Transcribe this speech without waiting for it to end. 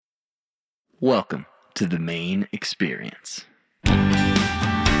Welcome to the main experience. Hey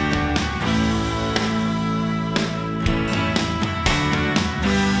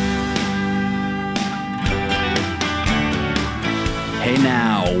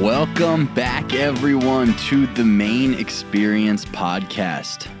now, welcome back everyone to the Main Experience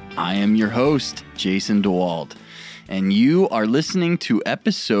podcast. I am your host, Jason DeWald, and you are listening to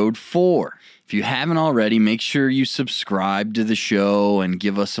episode 4. If you haven't already, make sure you subscribe to the show and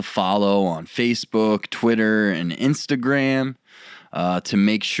give us a follow on Facebook, Twitter, and Instagram to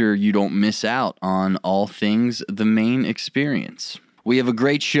make sure you don't miss out on all things the Main Experience. We have a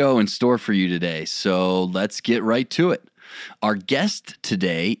great show in store for you today, so let's get right to it. Our guest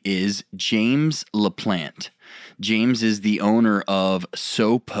today is James LaPlante. James is the owner of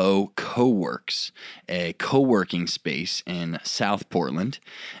SoPo Co-works, a co-working space in South Portland.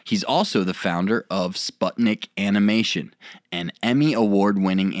 He's also the founder of Sputnik Animation, an Emmy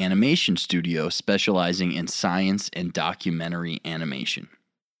Award-winning animation studio specializing in science and documentary animation.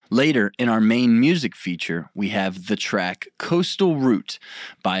 Later, in our main music feature, we have the track Coastal Route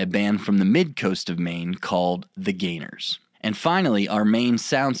by a band from the mid-coast of Maine called The Gainers. And finally, our main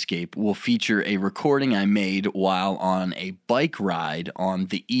soundscape will feature a recording I made while on a bike ride on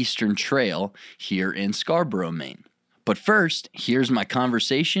the Eastern Trail here in Scarborough, Maine. But first, here's my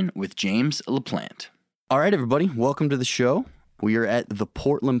conversation with James LaPlante. All right, everybody, welcome to the show. We are at the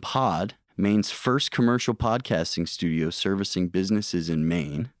Portland Pod, Maine's first commercial podcasting studio servicing businesses in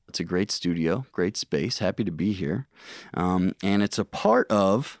Maine. It's a great studio, great space. Happy to be here. And it's a part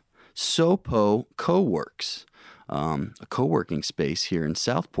of SoPo Co-works, a co-working space here in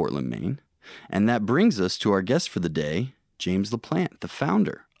South Portland, Maine. And that brings us to our guest for the day, James LaPlante, the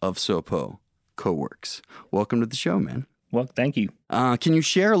founder of SoPo Co-works. Welcome to the show, man. Well, thank you. Can you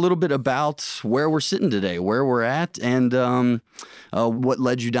share a little bit about where we're sitting today, where we're at, and what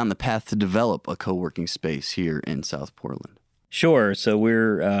led you down the path to develop a co-working space here in South Portland? Sure. So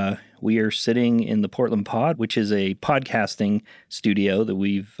we are sitting in the Portland Pod, which is a podcasting studio that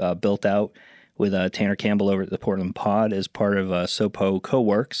we've built out with Tanner Campbell over at the Portland Pod as part of SoPo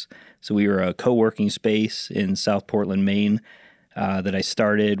Co-works. So we were a co-working space in South Portland, Maine that I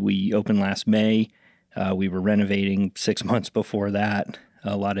started. We opened last May. We were renovating 6 months before that,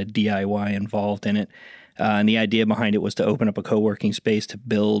 a lot of DIY involved in it. And the idea behind it was to open up a co-working space to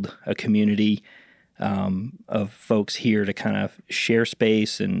build a community of folks here to kind of share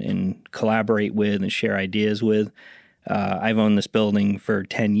space and collaborate with and share ideas with. I've owned this building for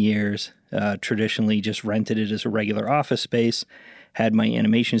 10 years, traditionally just rented it as a regular office space, had my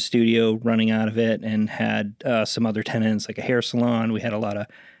animation studio running out of it, and had some other tenants like a hair salon. We had a lot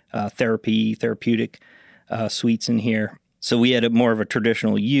of therapeutic suites in here. So we had more of a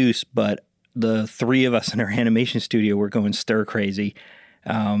traditional use, but the three of us in our animation studio were going stir crazy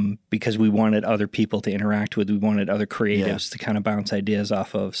because we wanted other people to interact with. We wanted other creatives to kind of bounce ideas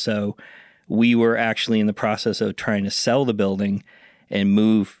off of. So we were actually in the process of trying to sell the building and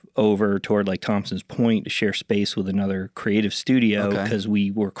move over toward like Thompson's Point to share space with another creative studio because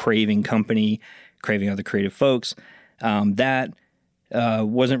we were craving company, craving other creative folks. That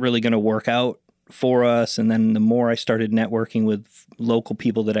wasn't really going to work out for us. And then the more I started networking with local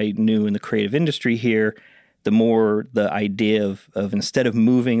people that I knew in the creative industry here, the more the idea of instead of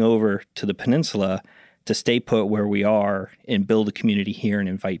moving over to the peninsula, to stay put where we are and build a community here and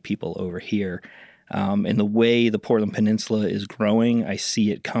invite people over here. And the way the Portland Peninsula is growing, I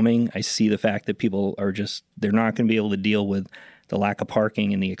see it coming. I see the fact that people are they're not going to be able to deal with the lack of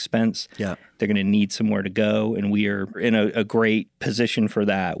parking and the expense. Yeah. They're going to need somewhere to go, and we are in a great position for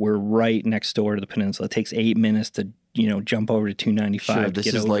that. We're right next door to the peninsula. It takes 8 minutes to jump over to 295. Sure, this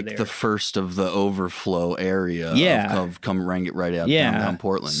is like there. The first of the overflow area of come right out downtown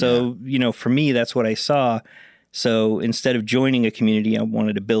Portland. So, for me, that's what I saw. So instead of joining a community, I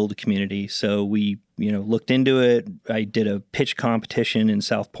wanted to build a community. So we, looked into it. I did a pitch competition in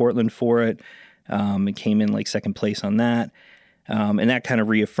South Portland for it. And came in like second place on that. And that kind of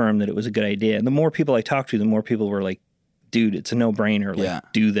reaffirmed that it was a good idea. And the more people I talked to, the more people were like, dude, it's a no-brainer.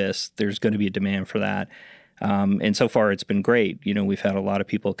 Do this. There's going to be a demand for that. And so far it's been great. We've had a lot of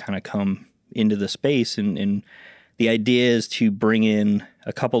people kind of come into the space, and the idea is to bring in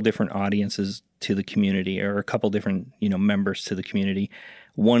a couple different audiences to the community, or a couple different, members to the community.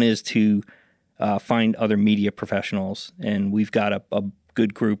 One is to find other media professionals, and we've got a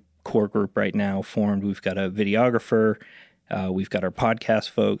good core group right now formed. We've got a videographer, we've got our podcast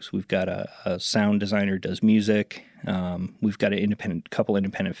folks, we've got a sound designer who does music, we've got a couple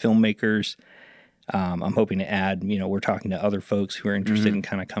independent filmmakers. I'm hoping to add, we're talking to other folks who are interested in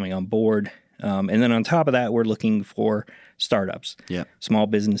kind of coming on board. And then on top of that, we're looking for startups, small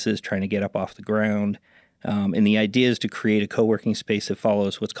businesses trying to get up off the ground. And the idea is to create a co-working space that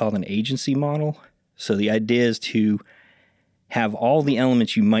follows what's called an agency model. So the idea is to have all the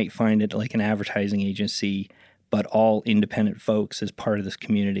elements you might find at like an advertising agency, but all independent folks as part of this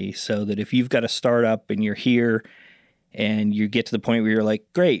community. So that if you've got a startup and you're here and you get to the point where you're like,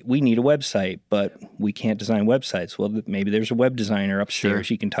 great, we need a website, but we can't design websites. Well, maybe there's a web designer upstairs.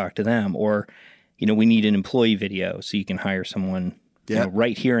 You can talk to them. Or, we need an employee video, so you can hire someone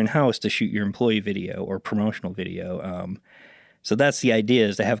right here in-house to shoot your employee video or promotional video. So that's the idea,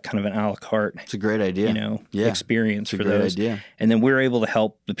 is to have kind of an a la carte. It's a great idea. Experience for those. Idea. And then we're able to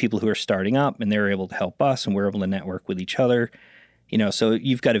help the people who are starting up, and they're able to help us, and we're able to network with each other. So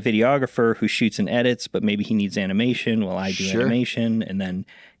you've got a videographer who shoots and edits, but maybe he needs animation. Well, I do animation, and then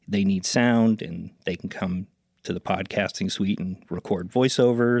they need sound, and they can come to the podcasting suite and record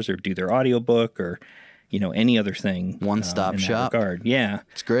voiceovers or do their audiobook or, any other thing. One-stop shop. Regard. Yeah.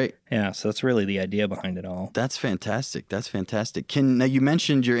 It's great. Yeah, so that's really the idea behind it all. That's fantastic. Now, you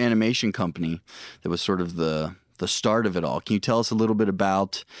mentioned your animation company that was sort of the start of it all. Can you tell us a little bit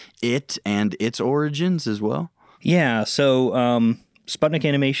about it and its origins as well? Yeah, so Sputnik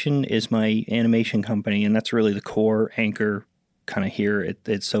Animation is my animation company, and that's really the core anchor kind of here at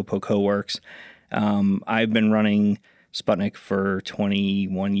SoPo CoWorks. I've been running Sputnik for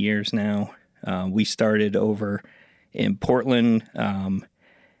 21 years now. We started over in Portland.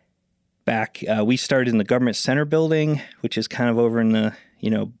 We started in the Government Center building, which is kind of over in the,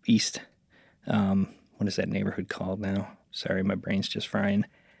 east. What is that neighborhood called now? Sorry, my brain's just frying.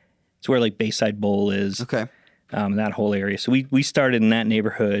 It's where like Bayside Bowl is. Okay. That whole area. So we started in that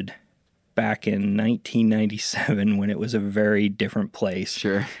neighborhood back in 1997 when it was a very different place.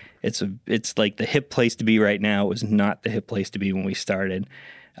 Sure. It's like the hip place to be right now. It was not the hip place to be when we started.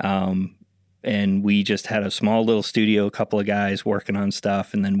 And we just had a small little studio, a couple of guys working on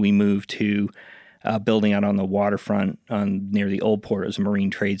stuff. And then we moved to a building out on the waterfront near the old port. It was a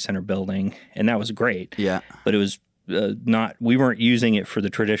Marine Trade Center building. And that was great. Yeah. But it was we weren't using it for the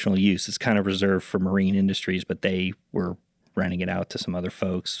traditional use. It's kind of reserved for marine industries, but they were renting it out to some other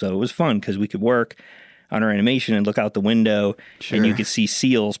folks. So it was fun because we could work on our animation and look out the window, and you could see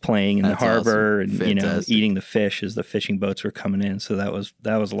seals playing in the harbor and eating the fish as the fishing boats were coming in. So that was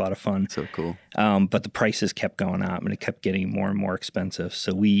a lot of fun. So cool. But the prices kept going up, and it kept getting more and more expensive.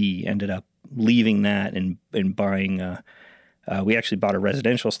 So we ended up leaving that and buying. We actually bought a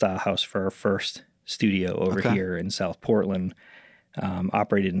residential style house for our first studio over here in South Portland.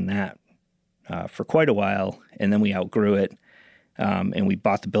 Operated in that for quite a while, and then we outgrew it. And we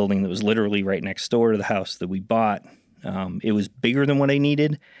bought the building that was literally right next door to the house that we bought. It was bigger than what I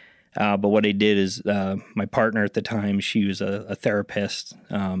needed, but what I did is my partner at the time, she was a therapist,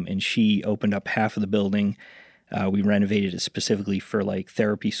 and she opened up half of the building. We renovated it specifically for like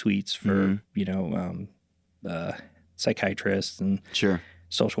therapy suites for psychiatrists and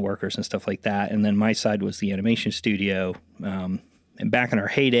social workers and stuff like that. And then my side was the animation studio. And back in our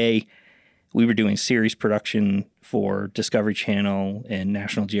heyday, we were doing series production for Discovery Channel and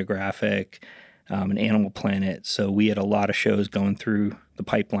National Geographic and Animal Planet. So we had a lot of shows going through the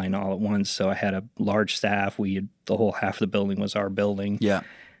pipeline all at once. So I had a large staff. The whole half of the building was our building. Yeah.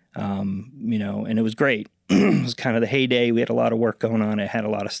 And it was great. It was kind of the heyday. We had a lot of work going on. It had a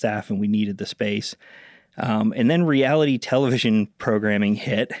lot of staff, and we needed the space. And then reality television programming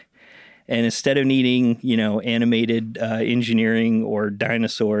hit. And instead of needing, animated engineering or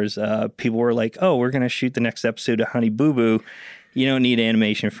dinosaurs, people were like, oh, we're going to shoot the next episode of Honey Boo Boo. You don't need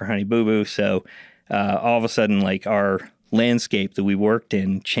animation for Honey Boo Boo. So all of a sudden, like, our landscape that we worked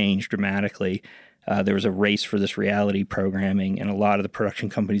in changed dramatically. There was a race for this reality programming, and a lot of the production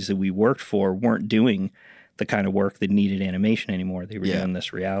companies that we worked for weren't doing the kind of work that needed animation anymore. They were doing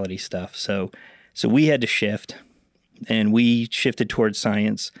this reality stuff. So we had to shift, and we shifted towards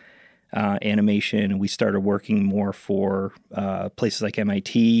science. Animation, and we started working more for places like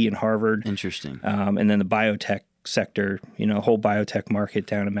MIT and Harvard. Interesting. And then the biotech sector, the whole biotech market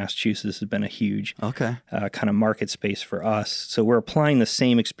down in Massachusetts has been a huge kind of market space for us. So we're applying the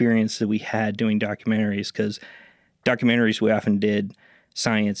same experience that we had doing documentaries, because documentaries we often did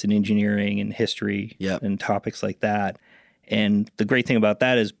science and engineering and history and topics like that. And the great thing about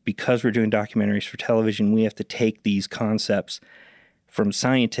that is, because we're doing documentaries for television, we have to take these concepts from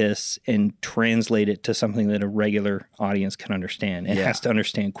scientists and translate it to something that a regular audience can understand. It has to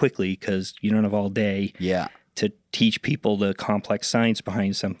understand quickly, because you don't have all day to teach people the complex science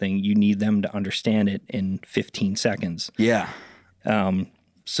behind something. You need them to understand it in 15 seconds. Yeah.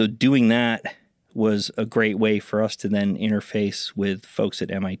 So doing that was a great way for us to then interface with folks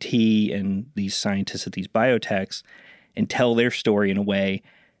at MIT and these scientists at these biotechs and tell their story in a way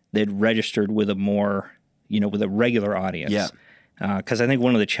that registered with a more, with a regular audience. Yeah. Because I think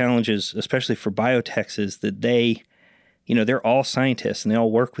one of the challenges, especially for biotechs, is that they're all scientists and they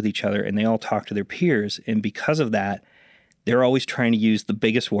all work with each other and they all talk to their peers. And because of that, they're always trying to use the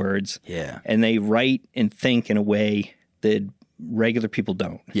biggest words. Yeah. And they write and think in a way that regular people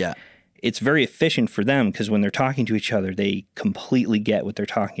don't. Yeah. It's very efficient for them because when they're talking to each other, they completely get what they're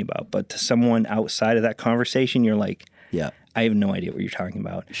talking about. But to someone outside of that conversation, you're like, yeah, I have no idea what you're talking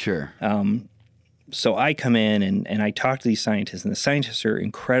about. Sure. So I come in and I talk to these scientists, and the scientists are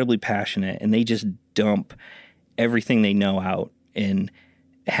incredibly passionate, and they just dump everything they know out, and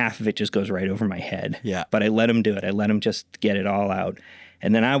half of it just goes right over my head. Yeah. But I let them do it. I let them just get it all out.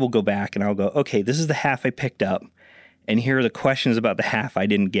 And then I will go back and I'll go, okay, this is the half I picked up, and here are the questions about the half I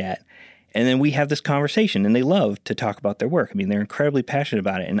didn't get. And then we have this conversation, and they love to talk about their work. I mean, they're incredibly passionate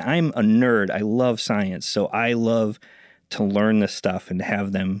about it. And I'm a nerd. I love science. So I love to learn this stuff and to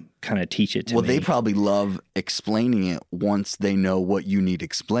have them kind of teach it to me. Well, they probably love explaining it once they know what you need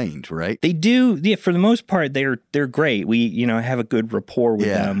explained, right? They do. Yeah, for the most part, they're great. We, have a good rapport with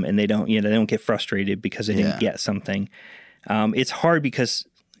them, and they don't get frustrated because they didn't get something. It's hard because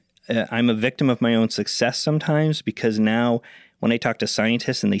I'm a victim of my own success sometimes, because now when I talk to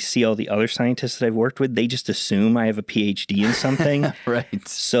scientists and they see all the other scientists that I've worked with, they just assume I have a PhD in something. Right.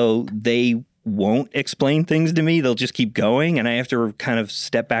 So they won't explain things to me. They'll just keep going. And I have to kind of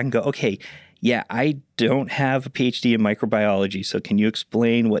step back and go, okay, yeah, I don't have a PhD in microbiology. So can you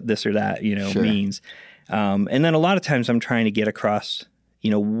explain what this or that, Sure. means? And then a lot of times I'm trying to get across,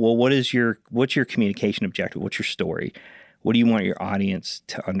 well, what's your communication objective? What's your story? What do you want your audience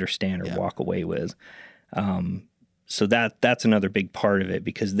to understand or walk away with? So that's another big part of it,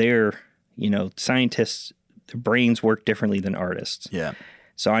 because they're, scientists, their brains work differently than artists. Yeah.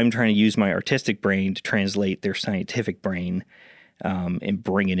 So I'm trying to use my artistic brain to translate their scientific brain and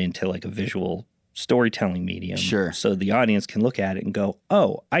bring it into like a visual storytelling medium. Sure. So the audience can look at it and go,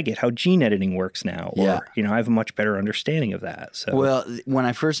 oh, I get how gene editing works now. Or, I have a much better understanding of that. So, well, when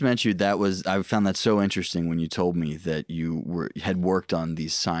I first met you, I found that so interesting when you told me that you had worked on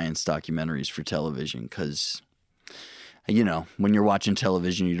these science documentaries for television, because when you're watching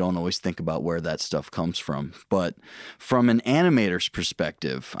television, you don't always think about where that stuff comes from. But from an animator's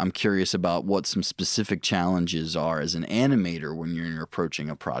perspective, I'm curious about what some specific challenges are as an animator when you're approaching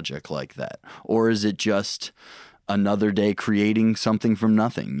a project like that. Or is it just another day creating something from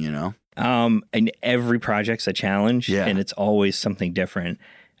nothing, And every project's a challenge, and it's always something different.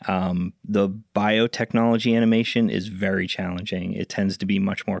 The biotechnology animation is very challenging. It tends to be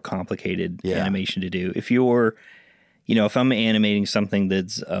much more complicated animation to do. If you're if I'm animating something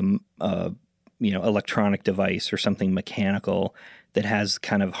that's, electronic device or something mechanical that has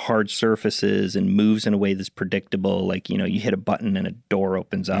kind of hard surfaces and moves in a way that's predictable, like, you hit a button and a door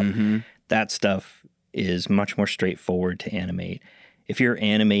opens up, that stuff is much more straightforward to animate. If you're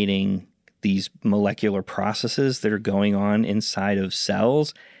animating these molecular processes that are going on inside of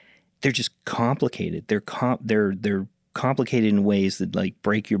cells, they're just complicated. They're complicated in ways that like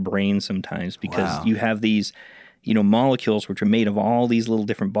break your brain sometimes, because you have these molecules which are made of all these little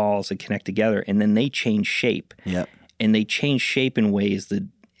different balls that connect together, and then they change shape. Yep. And they change shape in ways that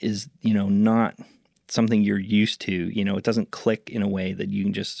is, not something you're used to. It doesn't click in a way that you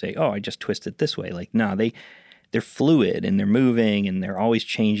can just say, oh, I just twist it this way. Like, no, they're fluid and they're moving and they're always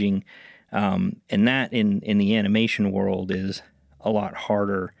changing. And that in the animation world is a lot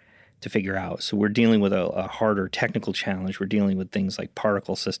harder to figure out. So we're dealing with a harder technical challenge. We're dealing with things like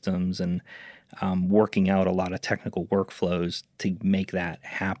particle systems and working out a lot of technical workflows to make that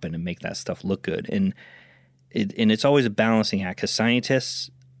happen and make that stuff look good. And it's always a balancing act, because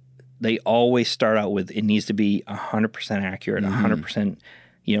scientists, they always start out with, it needs to be 100% accurate, 100%,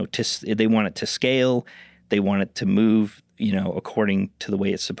 they want it to scale. They want it to move, according to the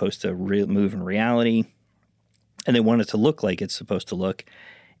way it's supposed to move in reality. And they want it to look like it's supposed to look.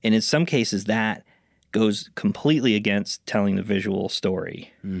 And in some cases, that goes completely against telling the visual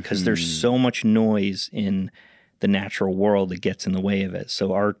story, because there's so much noise in the natural world that gets in the way of it.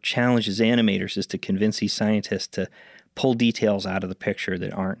 So our challenge as animators is to convince these scientists to pull details out of the picture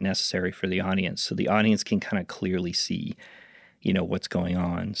that aren't necessary for the audience, so the audience can kind of clearly see, what's going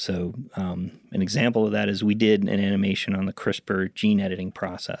on. So an example of that is we did an animation on the CRISPR gene editing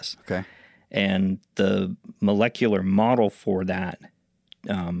process. Okay. And the molecular model for that,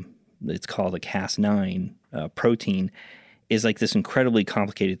 it's called a Cas9 protein, is like this incredibly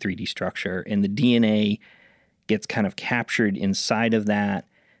complicated 3D structure. And the DNA gets kind of captured inside of that.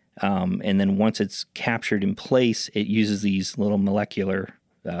 And then once it's captured in place, it uses these little molecular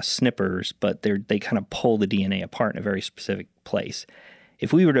snippers, but they kind of pull the DNA apart in a very specific place.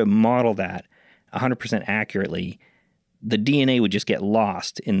 If we were to model that 100% accurately, the DNA would just get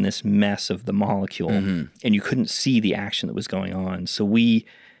lost in this mess of the molecule, and you couldn't see the action that was going on. So we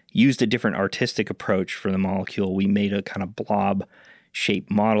used a different artistic approach for the molecule. We made a kind of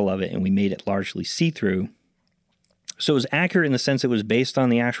blob-shaped model of it, and we made it largely see-through. So it was accurate in the sense it was based on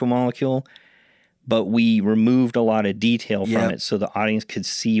the actual molecule, but we removed a lot of detail from it so the audience could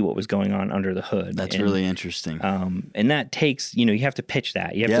see what was going on under the hood. That's really interesting. And that takes, you have to pitch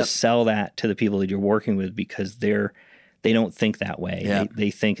that. You have to sell that to the people that you're working with because they don't think that way.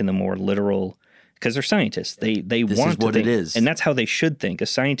 They think in the more literal, because they're scientists. They this want is what to think, it is. and that's how they should think. A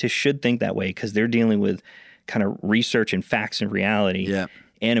scientist should think that way because they're dealing with kind of research and facts and reality. Yeah.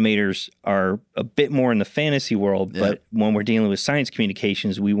 Animators are a bit more in the fantasy world, but when we're dealing with science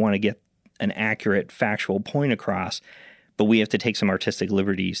communications, we want to get an accurate, factual point across, but we have to take some artistic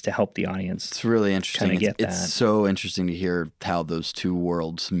liberties to help the audience. It's really interesting. It's so interesting to hear how those two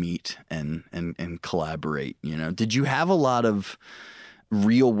worlds meet and collaborate. Did you have a lot of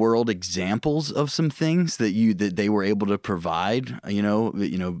real world examples of some things that they were able to provide?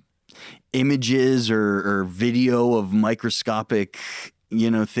 Images or video of microscopic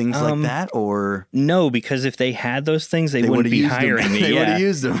things like that, or no? Because if they had those things, they wouldn't be hiring me. They would have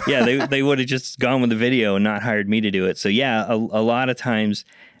used them. They would have just gone with the video and not hired me to do it. So a lot of times,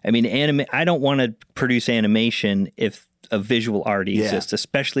 I don't want to produce animation if a visual already exists,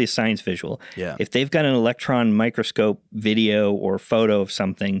 especially a science visual. Yeah. If they've got an electron microscope video or photo of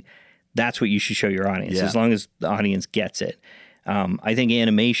something, that's what you should show your audience, as long as the audience gets it. I think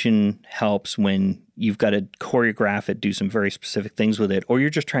animation helps when you've got to choreograph it, do some very specific things with it, or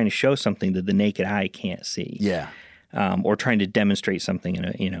you're just trying to show something that the naked eye can't see. Yeah. Or trying to demonstrate something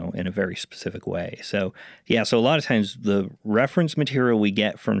in a very specific way. So a lot of times the reference material we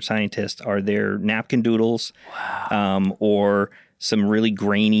get from scientists are their napkin doodles, or some really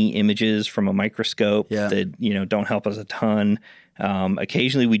grainy images from a microscope that don't help us a ton.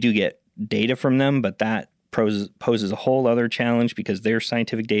 Occasionally we do get data from them, but that poses a whole other challenge because their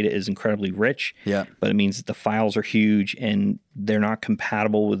scientific data is incredibly rich. Yeah. But it means that the files are huge and they're not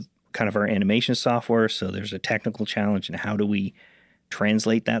compatible with kind of our animation software. So there's a technical challenge in how do we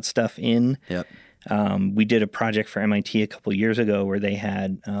translate that stuff in. Yep. We did a project for MIT a couple of years ago where they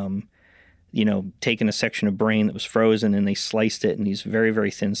had, taken a section of brain that was frozen and they sliced it in these very, very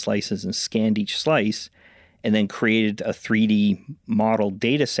thin slices and scanned each slice and then created a 3D model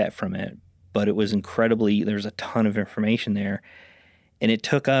data set from it. But it was there's a ton of information there. And it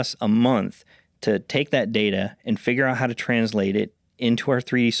took us a month to take that data and figure out how to translate it into our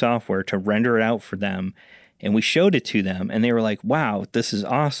 3D software to render it out for them. And we showed it to them and they were like, wow, this is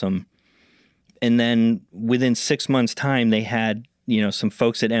awesome. And then within 6 months' time, they had, some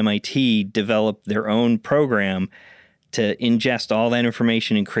folks at MIT develop their own program to ingest all that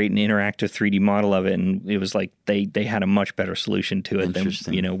information and create an interactive 3D model of it. And it was like they had a much better solution to it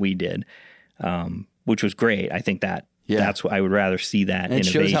than, we did. Which was great. I think that's what I would rather see that and it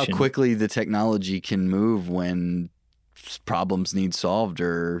innovation. shows how quickly the technology can move when problems need solved,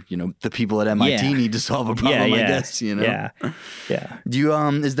 or the people at MIT need to solve a problem. I guess Yeah. Do you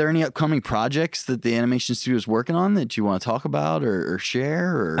is there any upcoming projects that the animation studio is working on that you want to talk about or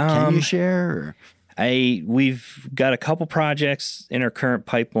share, or can you share? We've got a couple projects in our current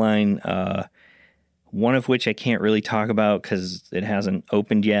pipeline. One of which I can't really talk about because it hasn't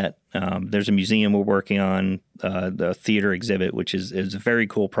opened yet. There's a museum we're working on, the theater exhibit, which is a very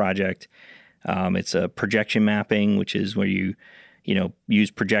cool project. It's a projection mapping, which is where you use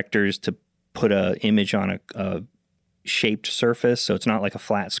projectors to put an image on a shaped surface, so it's not like a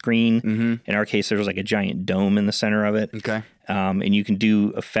flat screen. Mm-hmm. In our case, there's like a giant dome in the center of it. Okay. And you can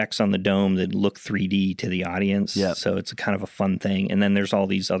do effects on the dome that look 3D to the audience. Yep. So it's a kind of a fun thing. And then there's all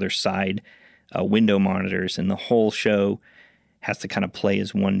these other side window monitors, and the whole show has to kind of play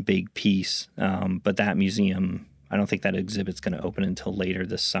as one big piece. But that museum, I don't think that exhibit's going to open until later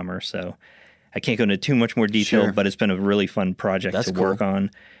this summer. So I can't go into too much more detail, but it's been a really fun project to work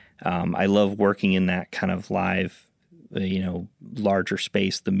on. I love working in that kind of live, larger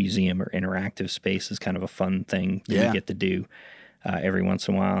space. The museum or interactive space is kind of a fun thing that we get to do every once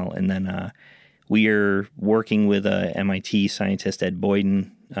in a while. And then we are working with a MIT scientist, Ed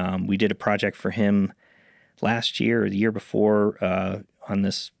Boyden. We did a project for him last year or the year before on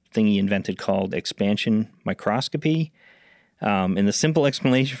this thing he invented called expansion microscopy. And the simple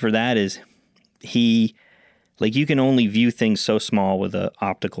explanation for that is you can only view things so small with an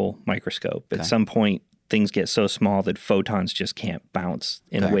optical microscope. Okay. At some point, things get so small that photons just can't bounce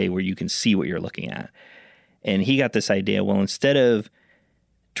in a way where you can see what you're looking at. And he got this idea, well, instead of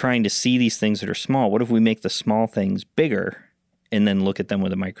trying to see these things that are small, what if we make the small things bigger and then look at them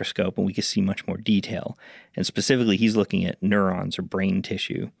with a microscope and we can see much more detail? And specifically, he's looking at neurons or brain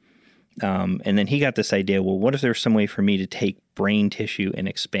tissue. And then he got this idea, well, what if there's some way for me to take brain tissue and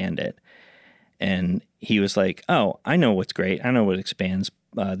expand it? And he was like, oh, I know what's great. I know what expands.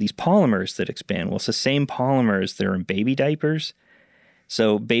 These polymers that expand. Well, it's the same polymers that are in baby diapers.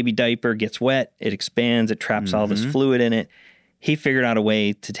 So baby diaper gets wet, it expands, it traps all this fluid in it. He figured out a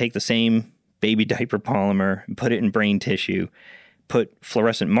way to take the same baby diaper polymer and put it in brain tissue, put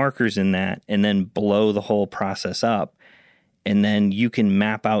fluorescent markers in that, and then blow the whole process up. And then you can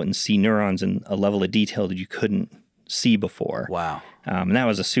map out and see neurons in a level of detail that you couldn't see before. Wow. And that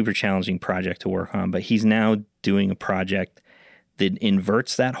was a super challenging project to work on. But he's now doing a project that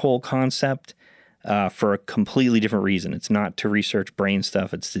inverts that whole concept for a completely different reason. It's not to research brain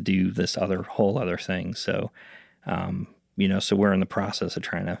stuff. It's to do this whole other thing. So, so we're in the process of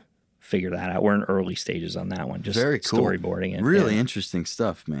trying to figure that out.'re in early stages on that one. Just very cool. Storyboarding it. Really interesting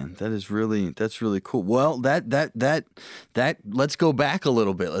stuff, man. That's really cool. Well, that let's go back a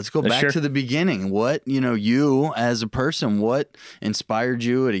little bit. Let's go back to the beginning. What, you as a person, what inspired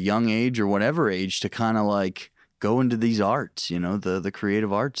you at a young age or whatever age to kind of like go into these arts, the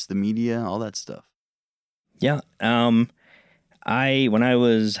creative arts, the media, all that stuff? Yeah. When I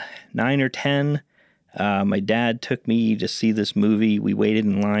was 9 or 10, my dad took me to see this movie. We waited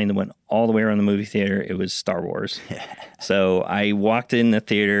in line and went all the way around the movie theater. It was Star Wars. So I walked in the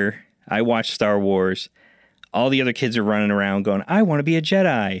theater. I watched Star Wars. All the other kids are running around going, I want to be a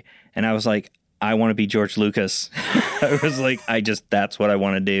Jedi. And I was like, I want to be George Lucas. I was like, that's what I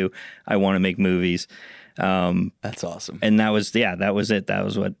want to do. I want to make movies. That's awesome. And that was it. That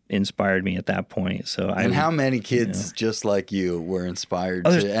was what inspired me at that point. So how many kids just like you were inspired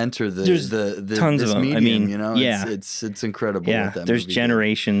to enter the tons this of them. medium? Yeah. It's incredible. Yeah, what that there's movie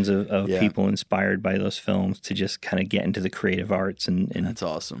generations of people inspired by those films to just kind of get into the creative arts and that's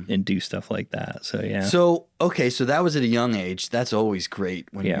awesome and do stuff like that. So yeah. So that was at a young age. That's always great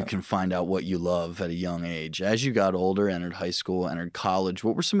when you can find out what you love at a young age. As you got older, entered high school, entered college,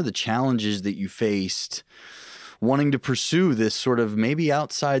 what were some of the challenges that you faced wanting to pursue this sort of maybe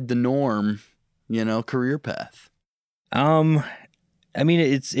outside the norm, career path?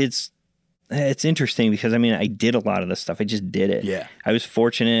 It's interesting because I did a lot of this stuff. I just did it. Yeah. I was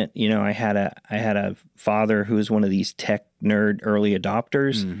fortunate. I had a father who was one of these tech nerd early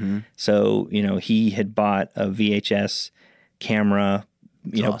adopters. Mm-hmm. So, he had bought a VHS camera,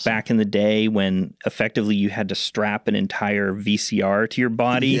 awesome. Back in the day when effectively you had to strap an entire VCR to your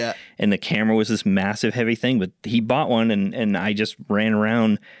body and the camera was this massive heavy thing, but he bought one and I just ran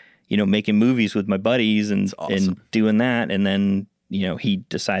around, making movies with my buddies and doing that. And then, he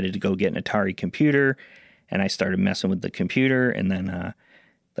decided to go get an Atari computer and I started messing with the computer and then,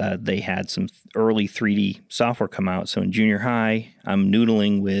 they had some early 3D software come out. So in junior high, I'm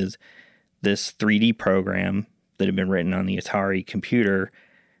noodling with this 3D program that had been written on the Atari computer,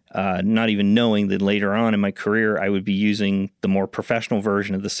 not even knowing that later on in my career, I would be using the more professional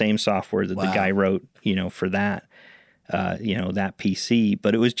version of the same software that the guy wrote, for that, that PC.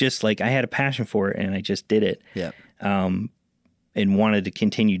 But it was just like I had a passion for it and I just did it. Yeah. And wanted to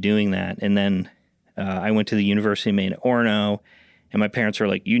continue doing that. And then I went to the University of Maine at Orono, and my parents were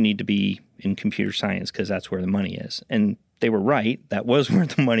like, you need to be in computer science because that's where the money is. And they were right. That was where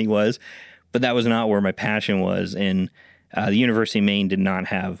the money was. But that was not where my passion was. And the University of Maine did not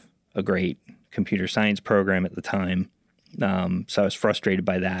have a great computer science program at the time. So I was frustrated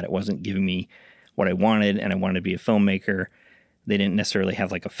by that. It wasn't giving me what I wanted, and I wanted to be a filmmaker. They didn't necessarily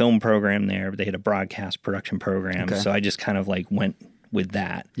have like a film program there, but they had a broadcast production program. Okay. So I just kind of like went with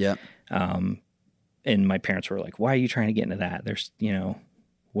that. Yeah. And my parents were like, why are you trying to get into that? There's,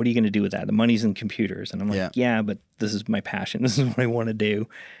 what are you going to do with that? The money's in computers. And I'm like, yeah, but this is my passion. This is what I want to do.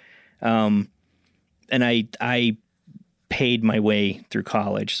 And I paid my way through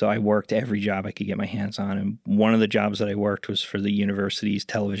college. So I worked every job I could get my hands on. And one of the jobs that I worked was for the university's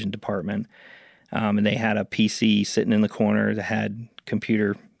television department. And they had a PC sitting in the corner that had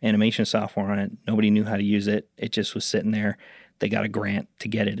computer animation software on it. Nobody knew how to use it. It just was sitting there. They got a grant to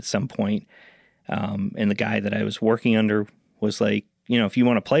get it at some point. And the guy that I was working under was like, if you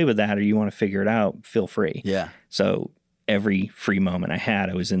want to play with that or you want to figure it out, feel free. Yeah. So every free moment I had,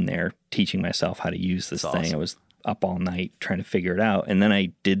 I was in there teaching myself how to use this thing. Awesome. I was up all night trying to figure it out. And then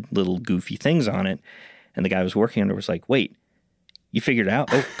I did little goofy things on it. And the guy I was working under was like, wait, you figured it out?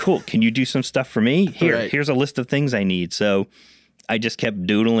 Oh, cool. Can you do some stuff for me? Here's a list of things I need. So I just kept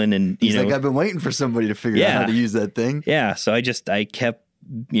doodling and, He's like, I've been waiting for somebody to figure out how to use that thing. Yeah. So I kept,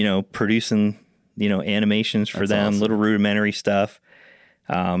 producing, animations for them, awesome. little rudimentary stuff.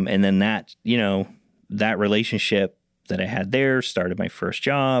 And then that, that relationship that I had there started my first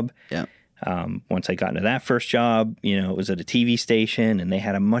job. Yeah. Once I got into that first job, it was at a TV station, and they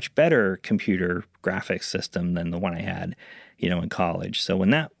had a much better computer graphics system than the one I had, in college. So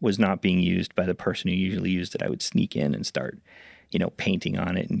when that was not being used by the person who usually used it, I would sneak in and start, painting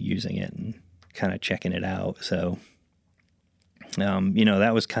on it and using it and kind of checking it out. So,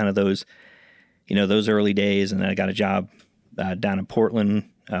 that was kind of those, those early days. And then I got a job down in Portland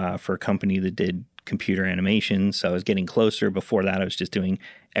for a company that did computer animation. So I was getting closer. Before that, I was just doing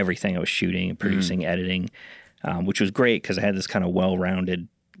everything. I was shooting, producing, editing, which was great because I had this kind of well-rounded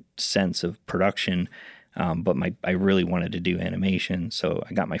sense of production. But I really wanted to do animation. So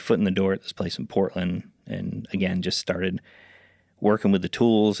I got my foot in the door at this place in Portland, and again, just started working with the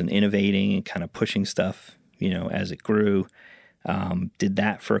tools and innovating and kind of pushing stuff, as it grew. Did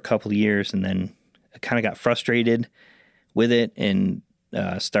that for a couple of years, and then I kind of got frustrated with it and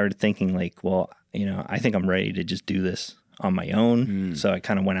started thinking like, well, I think I'm ready to just do this on my own. So I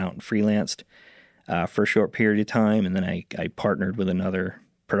kind of went out and freelanced for a short period of time, and then I partnered with another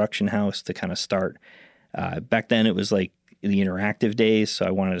production house to kind of start. Back then it was like the interactive days, so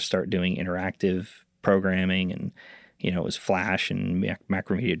I wanted to start doing interactive programming, and it was Flash and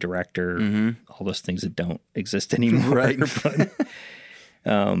Macromedia Director, all those things that don't exist anymore. Right. But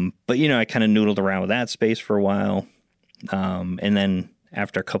I kind of noodled around with that space for a while. And then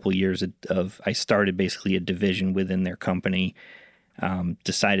after a couple of years I started basically a division within their company,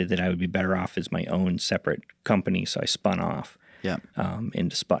 decided that I would be better off as my own separate company. So I spun off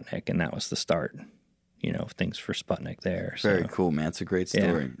into Sputnik, and that was the start, of things for Sputnik there. Very cool, man. It's a great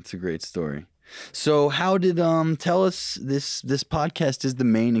story. Yeah. It's a great story. So how did, tell us, this podcast is the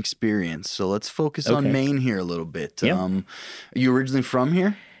Maine experience. So let's focus on Maine here a little bit. Yep. Are you originally from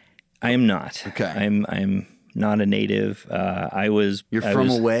here? I am not. Okay. I'm not a native. You're from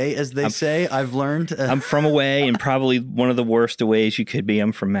away, as they say. I've learned. I'm from away, and probably one of the worst aways you could be.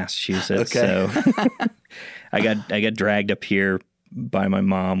 I'm from Massachusetts. Okay. So I got dragged up here by my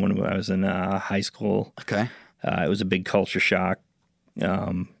mom when I was in high school. Okay. It was a big culture shock.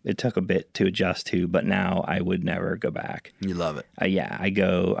 It took a bit to adjust to, but now I would never go back. You love it.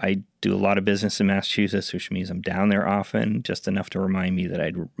 I do a lot of business in Massachusetts, which means I'm down there often, just enough to remind me that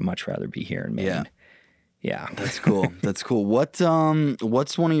I'd much rather be here in Maine. Yeah. That's cool. That's cool. What's one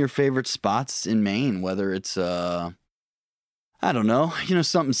of your favorite spots in Maine? Whether it's I don't know,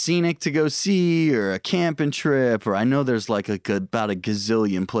 something scenic to go see, or a camping trip, or I know there's like about a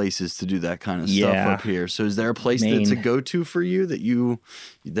gazillion places to do that kind of stuff up here. So is there a place Maine. that's a go-to for you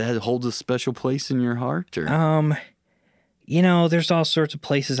that holds a special place in your heart? Or? There's all sorts of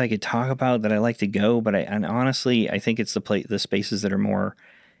places I could talk about that I like to go, but honestly, I think it's the spaces that are more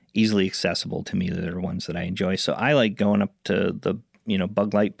easily accessible to me that are the ones that I enjoy. So I like going up to the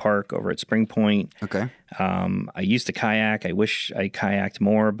Bug Light Park over at Spring Point. Okay. I used to kayak. I wish I kayaked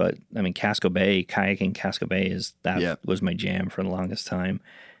more, but Casco Bay, kayaking Casco Bay was my jam for the longest time.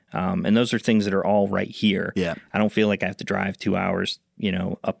 And those are things that are all right here. Yeah. I don't feel like I have to drive 2 hours,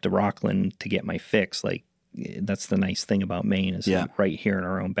 up to Rockland to get my fix. Like, that's the nice thing about Maine is right here in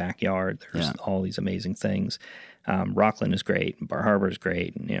our own backyard. There's all these amazing things. Rockland is great. Bar Harbor is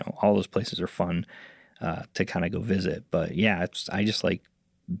great. And, all those places are fun to kind of go visit. But I just like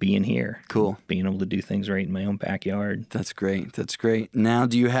being here. Cool. Being able to do things right in my own backyard. That's great. That's great. Now,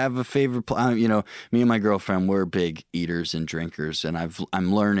 do you have a favorite me and my girlfriend, we're big eaters and drinkers, and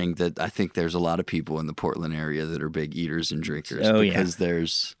I'm learning that I think there's a lot of people in the Portland area that are big eaters and drinkers because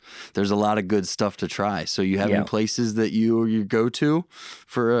there's a lot of good stuff to try. So you have any places that you go to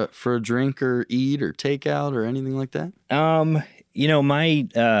for a drink or eat or takeout or anything like that?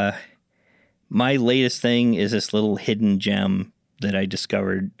 My latest thing is this little hidden gem that I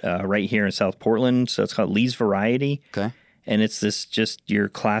discovered right here in South Portland. So it's called Lee's Variety. Okay. And it's just your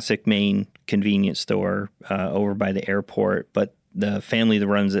classic Maine convenience store over by the airport. But the family that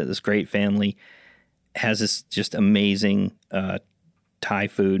runs it, this great family, has this just amazing Thai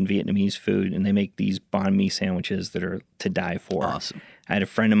food and Vietnamese food. And they make these banh mi sandwiches that are to die for. Awesome. I had a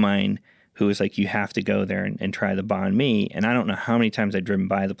friend of mine who was like, you have to go there and try the banh mi. And I don't know how many times I've driven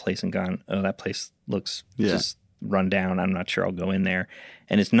by the place and gone, oh, that place looks just run down. I'm not sure I'll go in there.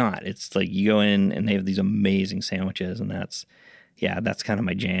 And it's not. It's like you go in and they have these amazing sandwiches, and that's, that's kind of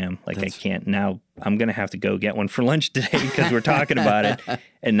my jam. Like I can't now. I'm gonna have to go get one for lunch today because we're talking about it,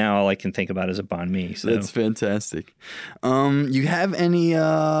 and now all I can think about is a banh mi. So that's fantastic. You have any,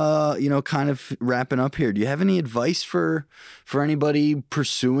 kind of wrapping up here? Do you have any advice for anybody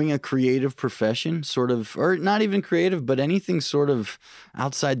pursuing a creative profession, sort of, or not even creative, but anything sort of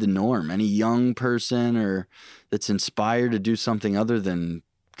outside the norm? Any young person or that's inspired to do something other than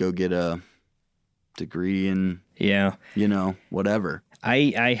go get a degree in, whatever.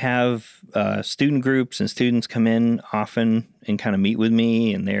 I have student groups and students come in often and kind of meet with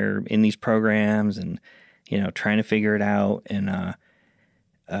me, and they're in these programs and, trying to figure it out. And,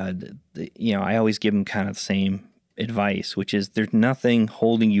 I always give them kind of the same advice, which is there's nothing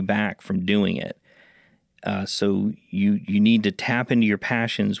holding you back from doing it. So you need to tap into your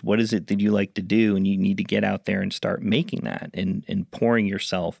passions. What is it that you like to do? And you need to get out there and start making that and pouring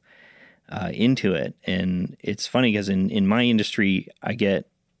yourself into it. And it's funny because in my industry,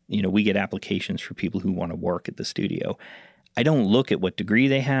 we get applications for people who want to work at the studio. I don't look at what degree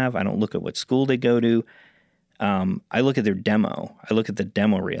they have. I don't look at what school they go to. I look at their demo. I look at the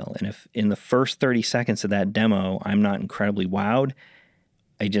demo reel. And if in the first 30 seconds of that demo, I'm not incredibly wowed,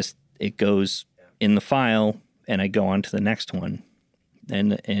 it goes in the file and I go on to the next one.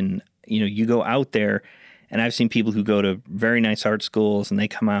 And you go out there. And I've seen people who go to very nice art schools and they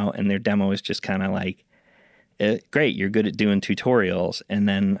come out and their demo is just kind of like, great, you're good at doing tutorials. And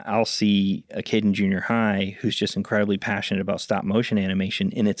then I'll see a kid in junior high who's just incredibly passionate about stop motion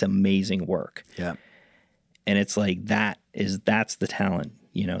animation, and it's amazing work. Yeah. And it's like, that's the talent,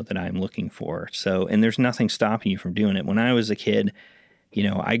 that I'm looking for. So, and there's nothing stopping you from doing it. When I was a kid,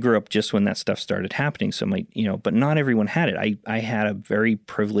 I grew up just when that stuff started happening. So but not everyone had it. I had a very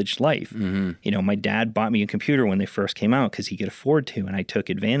privileged life. Mm-hmm. My dad bought me a computer when they first came out because he could afford to, and I took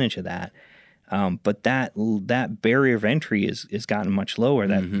advantage of that. But that barrier of entry is gotten much lower.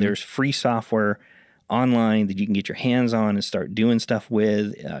 That mm-hmm. There's free software online that you can get your hands on and start doing stuff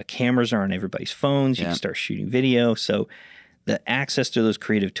with. Cameras are on everybody's phones. You can start shooting video. So the access to those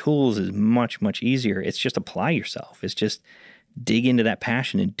creative tools is much, much easier. It's just apply yourself. It's just dig into that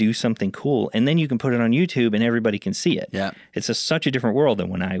passion and do something cool. And then you can put it on YouTube and everybody can see it. Yeah. It's such a different world than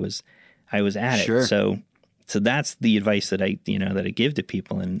when I was at it. So that's the advice that I give to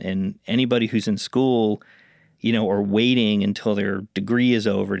people, and anybody who's in school, or waiting until their degree is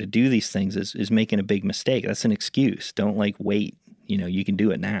over to do these things is making a big mistake. That's an excuse. Don't wait. You can do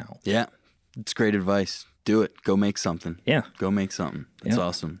it now. Yeah. It's great advice. Do it. Go make something. Yeah. Go make something. That's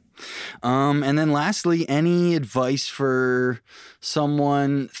awesome. And then lastly, any advice for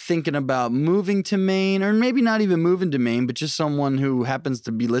someone thinking about moving to Maine, or maybe not even moving to Maine, but just someone who happens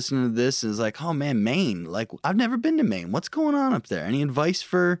to be listening to this and is like, oh man, Maine, I've never been to Maine. What's going on up there? Any advice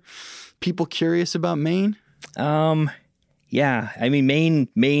for people curious about Maine? Yeah. I mean,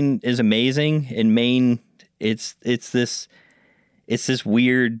 Maine is amazing. In Maine, it's this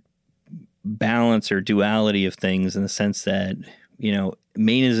weird balance or duality of things in the sense that,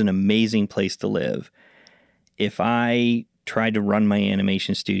 Maine is an amazing place to live. If I tried to run my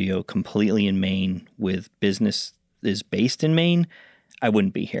animation studio completely in Maine with business is based in Maine, I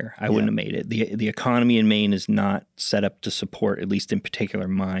wouldn't be here. I wouldn't have made it. The economy in Maine is not set up to support, at least in particular,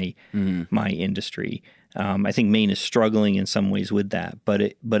 my industry. I think Maine is struggling in some ways with that,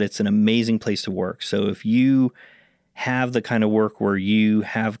 but it's an amazing place to work. So if you have the kind of work where you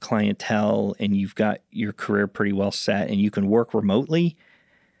have clientele and you've got your career pretty well set and you can work remotely,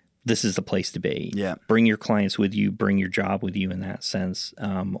 this is the place to be. Yeah. Bring your clients with you, bring your job with you in that sense.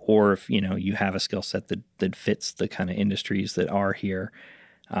 Or if, you have a skill set that fits the kind of industries that are here,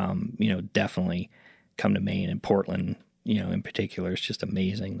 definitely come to Maine. And Portland, in particular, is just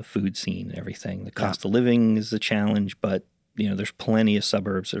amazing. The food scene and everything. The cost of living is a challenge, but, there's plenty of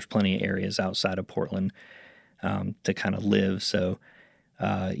suburbs. There's plenty of areas outside of Portland to kind of live. So,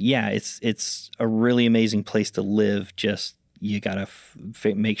 it's a really amazing place to live. Just you got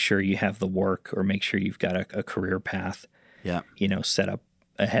to make sure you have the work, or make sure you've got a career path, set up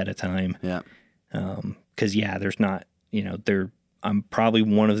ahead of time. Yeah. Because, there's not, I'm probably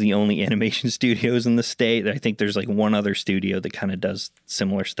one of the only animation studios in the state. I think there's one other studio that kind of does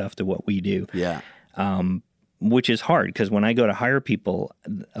similar stuff to what we do. Yeah. Which is hard because when I go to hire people,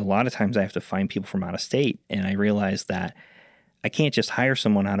 a lot of times I have to find people from out of state. And I realize that I can't just hire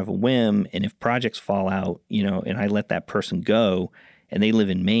someone out of a whim. And if projects fall out, and I let that person go and they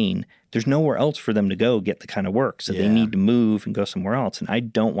live in Maine, there's nowhere else for them to go get the kind of work. So they need to move and go somewhere else. And I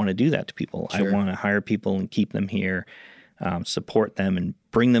don't want to do that to people. Sure. I want to hire people and keep them here, support them and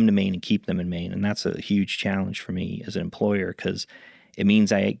bring them to Maine and keep them in Maine. And that's a huge challenge for me as an employer because it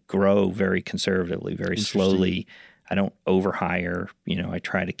means I grow very conservatively, very slowly. I don't overhire. I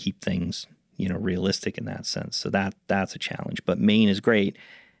try to keep things, realistic in that sense. So that's a challenge. But Maine is great.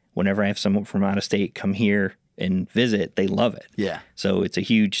 Whenever I have someone from out of state come here and visit, they love it. Yeah. So it's a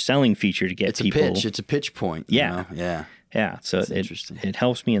huge selling feature to get people. It's a pitch point. Yeah. Yeah. Yeah. So it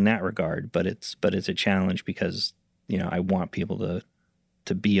helps me in that regard, but it's a challenge because, I want people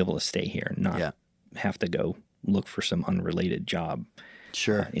to be able to stay here and not have to go look for some unrelated job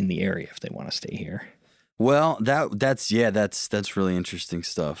in the area if they want to stay here. Well, that's really interesting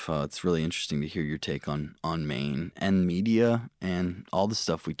stuff. It's really interesting to hear your take on Maine and media and all the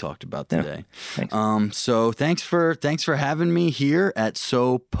stuff we talked about today. Thanks. So thanks for having me here at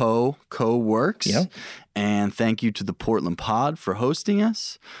SoPo Co-Works. Yeah. And thank you to the Portland Pod for hosting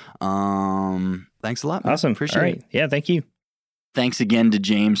us. Thanks a lot, man. Awesome. Appreciate it. Yeah, thank you. Thanks again to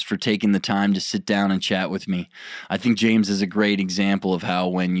James for taking the time to sit down and chat with me. I think James is a great example of how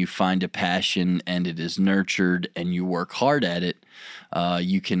when you find a passion and it is nurtured and you work hard at it,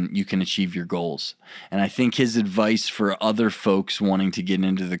 you can achieve your goals. And I think his advice for other folks wanting to get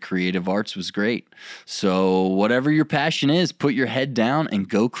into the creative arts was great. So whatever your passion is, put your head down and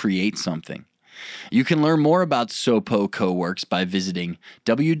go create something. You can learn more about SoPo Co-Works by visiting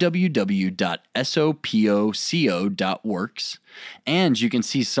www.sopoco.works, and you can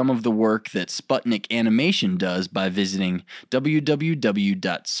see some of the work that Sputnik Animation does by visiting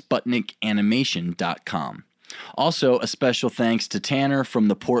www.sputnikanimation.com. Also, a special thanks to Tanner from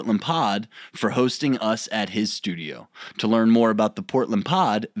the Portland Pod for hosting us at his studio. To learn more about the Portland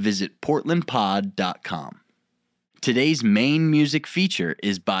Pod, visit portlandpod.com. Today's main music feature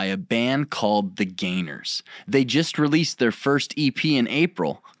is by a band called The Gainers. They just released their first EP in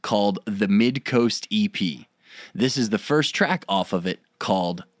April called the Mid-Coast EP. This is the first track off of it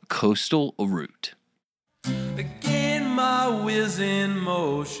called Coastal Route. Begin my wheels in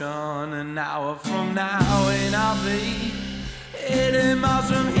motion an hour from now, and I'll be 80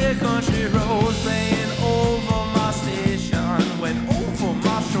 miles from here, country roads playing over my station. When over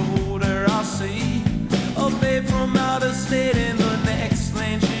my shoulder I'll see a babe from out of state in the next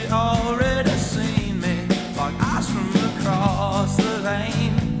lane. She already seen me, like ice from across the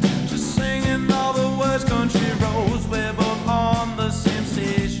lane. Just singing all the words, country roads, we're both on the same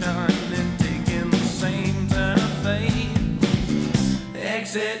station and taking the same turn of fate.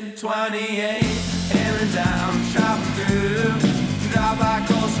 Exit 28, heading down, chopping through. Drive by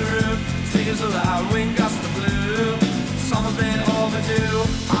coastal route, speakers aloud, wind gusts the blue. Summer's been overdue,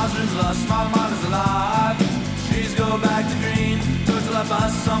 eyes are lost, my mind is alive. Trees go back to green, go till I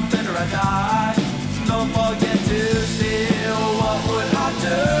bust something or I die. Don't forget to steal, what would I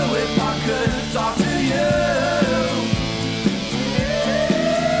do if I couldn't talk to you?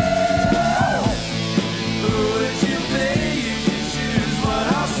 Who would you be? You can choose what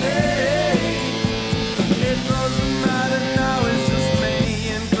I'll say. It doesn't matter now, it's just me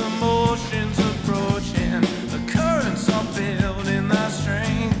and commotions approaching. The currents are building that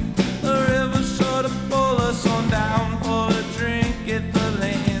strength. The river's sure to pull us on down for a drink at the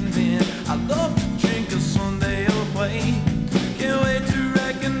landing. I love to drink a Sunday away. Can't wait to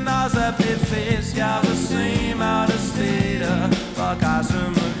recognize that big face. Yeah, the same out of state. Fuck eyes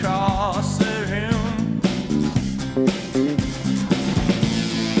from across the room.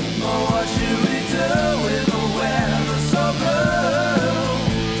 Oh, what should we do with the weather so blue?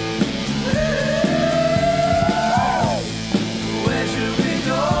 Where should we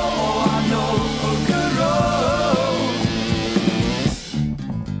go? Oh, I know a good road.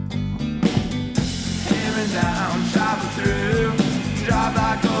 Hammering down, chopping through. Drive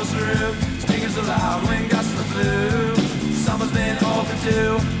by coastal route, speakers aloud, wind gusts the blue. Summer's been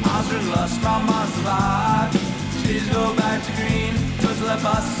overdue, eyes are in lust, my mind's alive. Trees go back to green, till I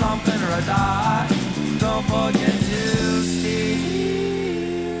bust something or I die. Don't forget to steer.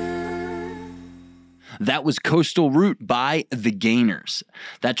 That was Coastal Route by The Gainers.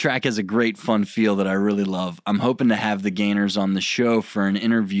 That track has a great fun feel that I really love. I'm hoping to have The Gainers on the show for an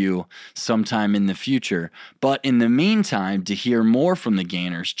interview sometime in the future. But in the meantime, to hear more from The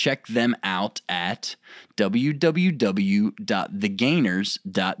Gainers, check them out at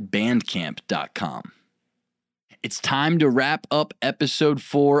www.thegainers.bandcamp.com. It's time to wrap up episode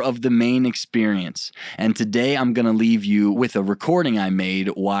 4 of The Main Experience. And today I'm going to leave you with a recording I made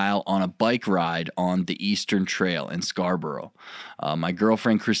while on a bike ride on the Eastern Trail in Scarborough. My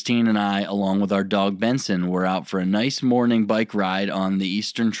girlfriend Christine and I, along with our dog Benson, were out for a nice morning bike ride on the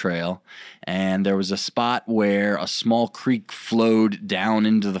Eastern Trail. And there was a spot where a small creek flowed down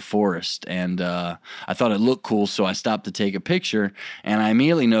into the forest. And I thought it looked cool, so I stopped to take a picture. And I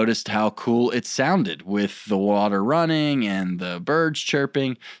immediately noticed how cool it sounded with the water water running and the birds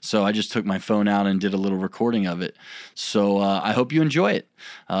chirping. So I just took my phone out and did a little recording of it. So I hope you enjoy it.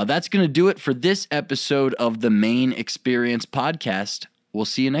 That's going to do it for this episode of the Maine Experience podcast. We'll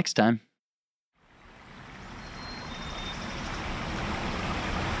see you next time.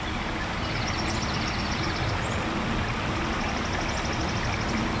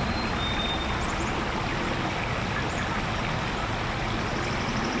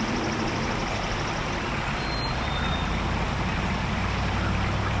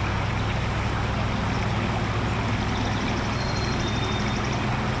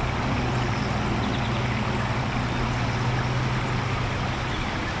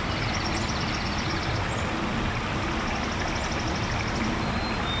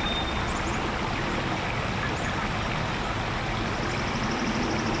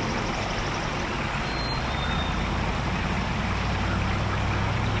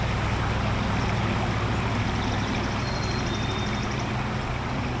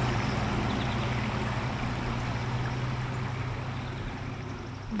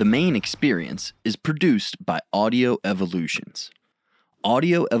 The Maine Experience is produced by Audio Evolutions.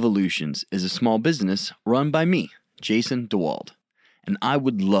 Audio Evolutions is a small business run by me, Jason DeWald, and I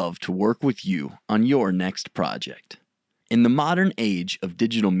would love to work with you on your next project. In the modern age of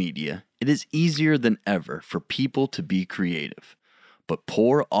digital media, it is easier than ever for people to be creative, but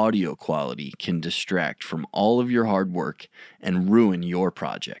poor audio quality can distract from all of your hard work and ruin your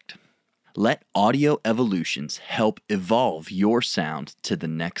project. Let Audio Evolutions help evolve your sound to the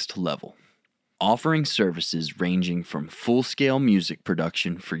next level. Offering services ranging from full-scale music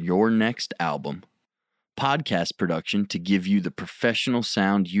production for your next album, podcast production to give you the professional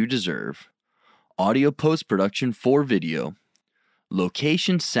sound you deserve, audio post-production for video,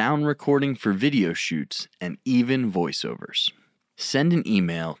 location sound recording for video shoots, and even voiceovers. Send an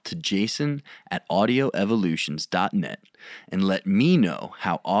email to jason@audioevolutions.net and let me know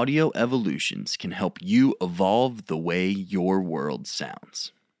how Audio Evolutions can help you evolve the way your world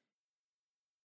sounds.